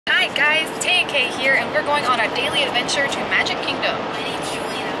Hi guys, TayandKay here, and we're going on a daily adventure to Magic Kingdom. My name's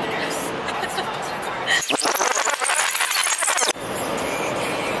Julian.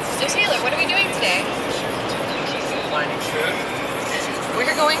 So Taylor, what are we doing today? Finding food.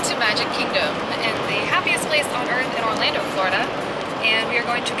 We're going to Magic Kingdom, and the happiest place on earth in Orlando, Florida, and we are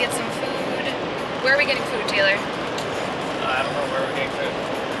going to get some food. Where are we getting food, Taylor? I don't know where we're getting food.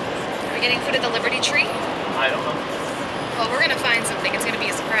 Are we getting food at the Liberty Tree? I don't know. Well, we're gonna find something. It's gonna be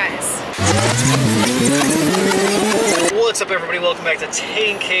a surprise. What's up, everybody? Welcome back to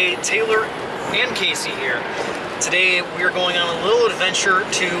TayandKay. Taylor and Casey here. Today we are going on a little adventure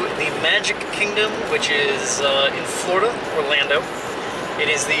to the Magic Kingdom, which is in Florida, Orlando. It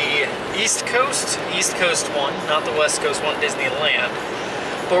is the East Coast one, not the West Coast one, Disneyland.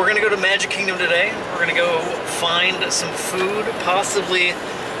 But we're gonna go to Magic Kingdom today. We're gonna go find some food, possibly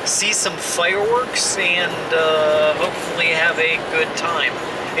see some fireworks, and hopefully have a good time.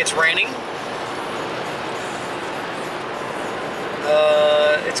 It's raining.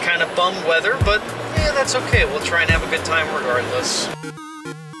 It's kind of bum weather, but yeah, that's okay. We'll try and have a good time regardless.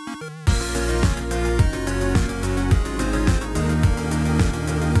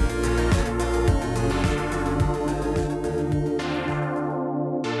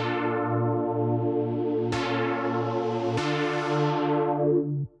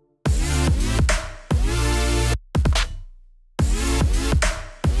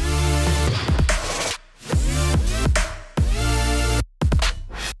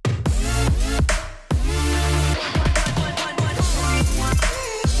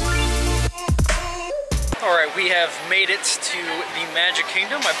 We have made it to the Magic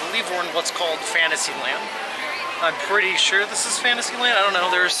Kingdom. I believe we're in what's called Fantasyland. I'm pretty sure this is Fantasyland. I don't know.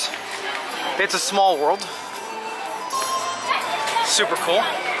 It's a small world. Super cool.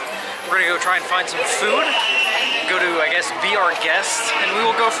 We're gonna go try and find some food. Go to, I guess, be our guest, and we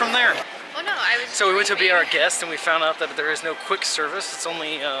will go from there. Oh no, I was. So we went to be our guest, and we found out that there is no quick service. It's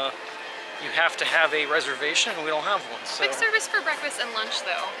only you have to have a reservation, and we don't have one. So. Quick service for breakfast and lunch,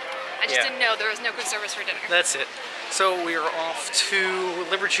 though. I just didn't know there was no quick service for dinner. That's it. So we are off to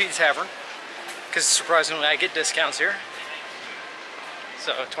Liberty Tavern, because surprisingly I get discounts here.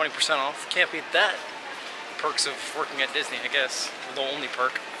 So 20% off. Can't beat that. Perks of working at Disney, I guess. The only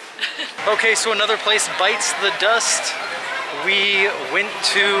perk. Okay, so another place bites the dust. We went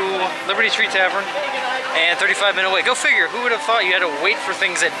to Liberty Tree Tavern, and 35-minute wait. Go figure, who would have thought you had to wait for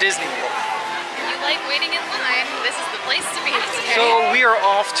things at Disney World? You like waiting in line, this is the place to be today. So we are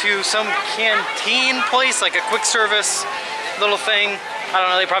off to some canteen place, like a quick service little thing. I don't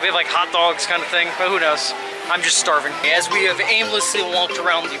know, they probably have like hot dogs kind of thing, but who knows? I'm just starving. As we have aimlessly walked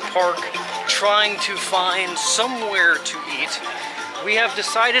around the park, trying to find somewhere to eat, we have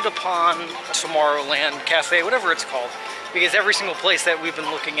decided upon Tomorrowland Cafe, whatever it's called, because every single place that we've been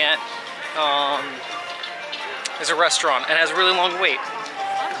looking at is a restaurant and has a really long wait.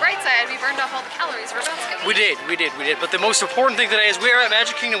 Bright side, we burned off all the calories we're about to eat. We did. But the most important thing today is we are at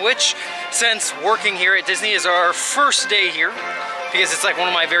Magic Kingdom, which, since working here at Disney, is our first day here, because it's like one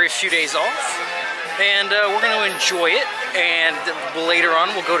of my very few days off. And we're going to enjoy it, and later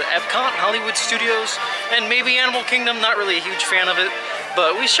on we'll go to Epcot, Hollywood Studios, and maybe Animal Kingdom. Not really a huge fan of it,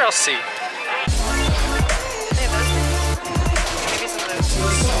 but we shall see.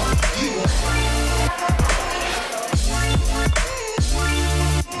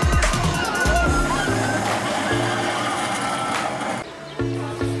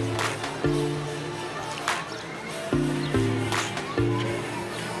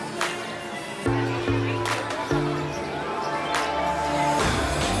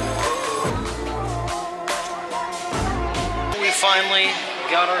 Finally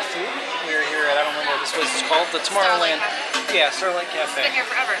got our food. We are here at, I don't remember what this place is called, the Tomorrowland. Yeah, Starlight Cafe. It's been here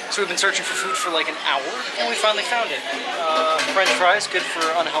forever. So we've been searching for food for like an hour, and we finally found it. French fries, good for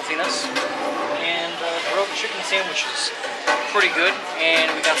unhealthiness, and grilled chicken sandwiches, pretty good.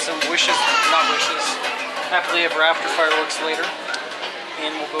 And we got some happily ever after fireworks later,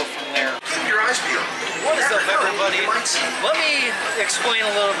 and we'll go from there. Keep your eyes peeled. What is up, everybody? Let me explain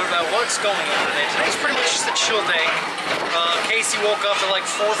a little bit about what's going on today. Today's pretty much just a chill day. Casey woke up at like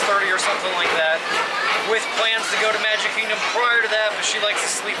 4:30 or something like that, with plans to go to Magic Kingdom prior to that, but she likes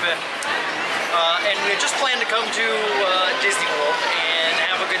to sleep in. And we had just planned to come to Disney World and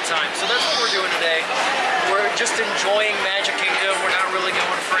have a good time. So that's what we're doing today. We're just enjoying Magic Kingdom. We're not really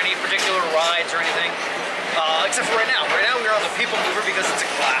going for any particular rides or anything. Except for right now. Right now we're on the People Mover because it's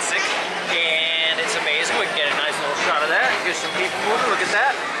a classic and it's amazing. We can get a nice little shot of that. Get some People Mover. Look at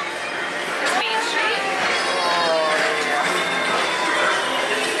that. Main Street.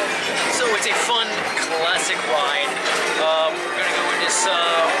 So it's a fun classic ride. We're gonna go in this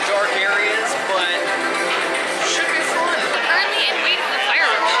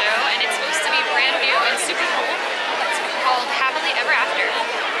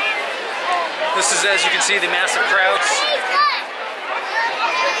is, as you can see, the massive crowds.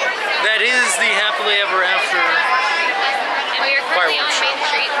 That is the happily ever after And we are currently on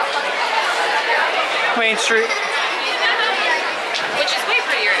fireworks Main show. Street, Main Street. which is way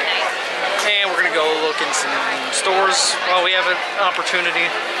prettier at night. And we're gonna go look in some stores while we have an opportunity.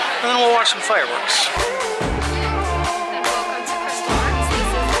 And then we'll watch some fireworks. And welcome to Crystal Arts.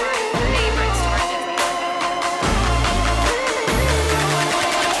 This is my favorite store in Disney.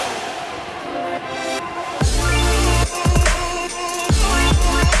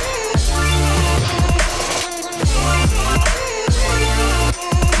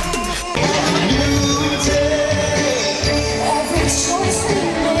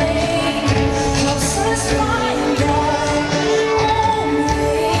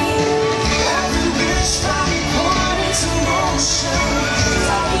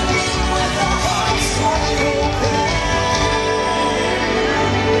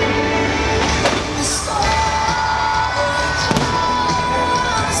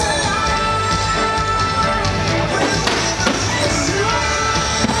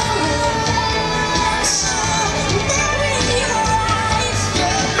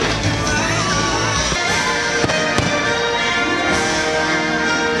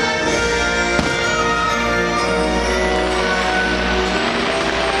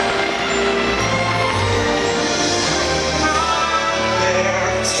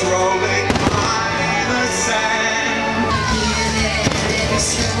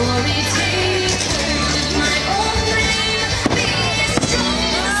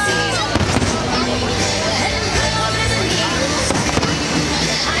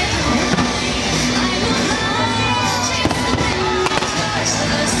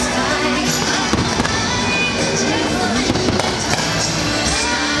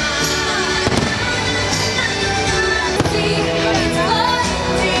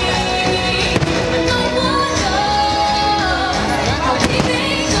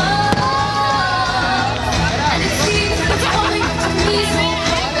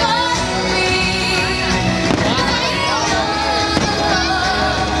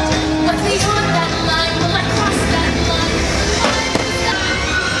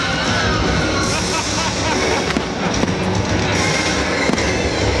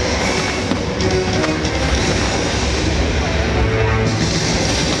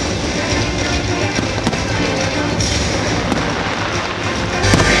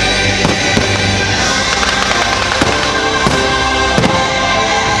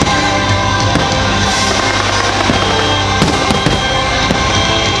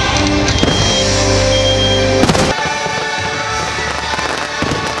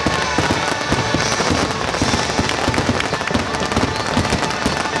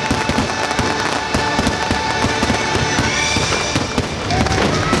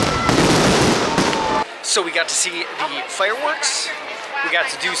 So we got to see the fireworks. We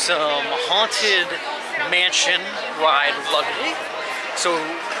got to do some haunted mansion ride luckily. So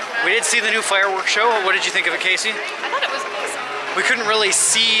we did see the new fireworks show. What did you think of it, Casey? I thought it was awesome. We couldn't really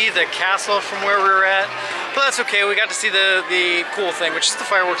see the castle from where we were at, but that's okay. We got to see the cool thing, which is the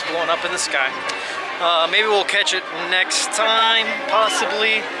fireworks blowing up in the sky. Maybe we'll catch it next time,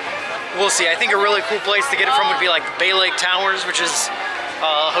 possibly. We'll see. I think a really cool place to get it from would be like Bay Lake Towers, which is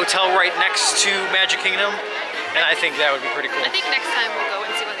a hotel right next to Magic Kingdom, and I think that would be pretty cool. I think next time we'll go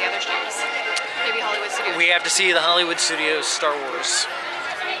and see one of the other shows. Maybe Hollywood Studios. We have to see the Hollywood Studios Star Wars,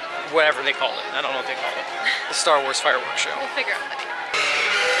 whatever they call it. I don't know what they call it. The Star Wars fireworks show. We'll figure out what that means.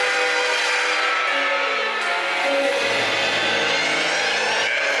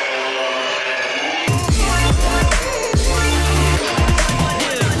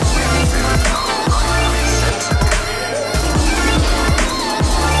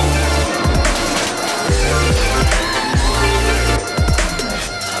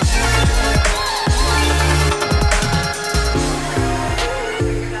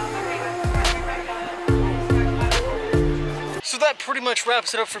 Pretty much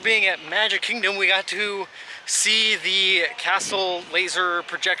wraps it up for being at Magic Kingdom. We got to see the castle laser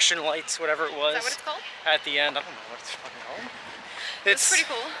projection lights, whatever it was. Is that what it's called? At the end. I don't know what it's fucking called. It's pretty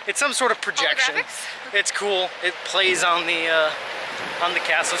cool. It's some sort of projection. It's cool. It plays on the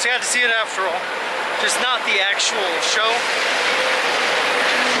castle. So you got to see it after all. Just not the actual show.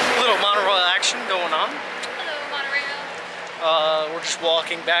 Little monorail action going on. Hello, monorail. We're just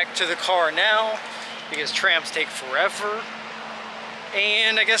walking back to the car now because trams take forever.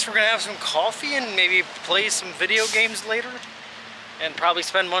 And I guess we're gonna have some coffee and maybe play some video games later. And probably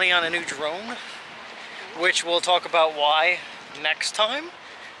spend money on a new drone, which we'll talk about why next time.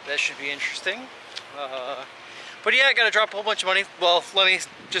 That should be interesting. But yeah, I gotta drop a whole bunch of money. Well, let me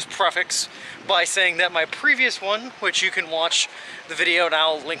just prefix by saying that my previous one, which you can watch the video and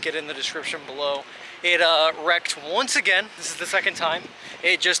I'll link it in the description below, it wrecked once again. This is the second time.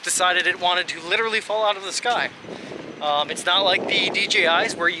 It just decided it wanted to literally fall out of the sky. It's not like the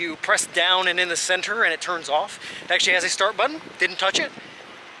DJIs where you press down and in the center and it turns off. It actually has a start button, didn't touch it,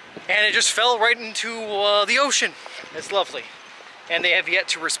 and it just fell right into the ocean. It's lovely. And they have yet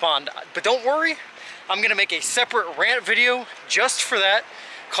to respond. But don't worry, I'm gonna make a separate rant video just for that,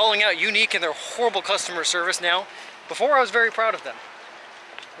 calling out Unique and their horrible customer service now. Before, I was very proud of them.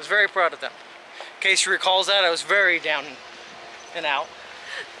 I was very proud of them. In case you recalls that, I was very down and out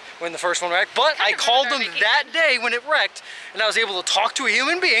when the first one wrecked. But I called them that day when it wrecked, and I was able to talk to a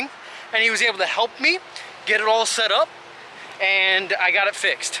human being, and he was able to help me get it all set up, and I got it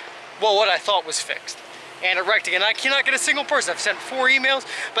fixed. Well, what I thought was fixed. And it wrecked again. I cannot get a single person. I've sent 4 emails,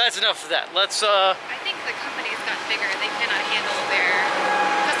 but that's enough of that. Let's, I think the company's gotten bigger. They cannot handle their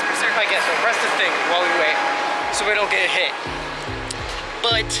customer service. I guess so. Press the thing while we wait, so we don't get hit.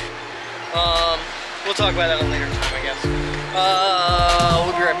 But, we'll talk about that at a later time, I guess.